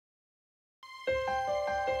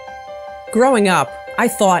Growing up, I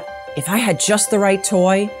thought if I had just the right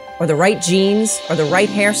toy, or the right jeans, or the right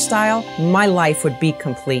hairstyle, my life would be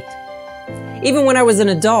complete. Even when I was an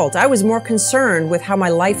adult, I was more concerned with how my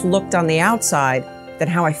life looked on the outside than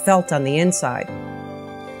how I felt on the inside.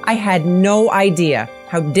 I had no idea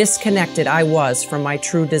how disconnected I was from my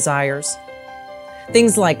true desires.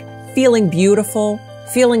 Things like feeling beautiful,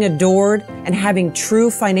 feeling adored, and having true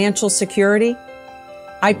financial security.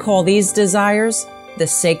 I call these desires the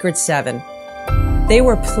Sacred Seven. They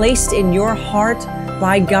were placed in your heart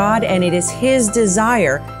by God, and it is His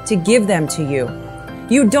desire to give them to you.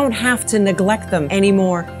 You don't have to neglect them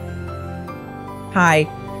anymore. Hi,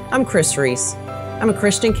 I'm Kris Reece. I'm a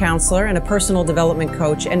Christian counselor and a personal development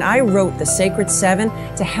coach, and I wrote the Sacred Seven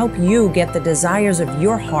to help you get the desires of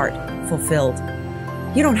your heart fulfilled.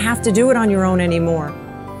 You don't have to do it on your own anymore.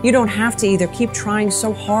 You don't have to either keep trying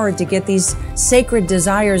so hard to get these sacred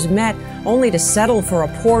desires met only to settle for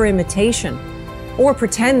a poor imitation, or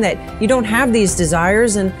pretend that you don't have these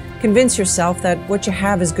desires and convince yourself that what you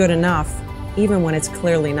have is good enough, even when it's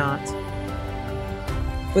clearly not.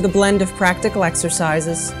 With a blend of practical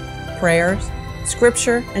exercises, prayers,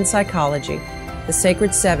 scripture, and psychology, the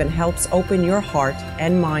Sacred Seven helps open your heart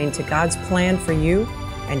and mind to God's plan for you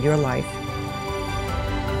and your life.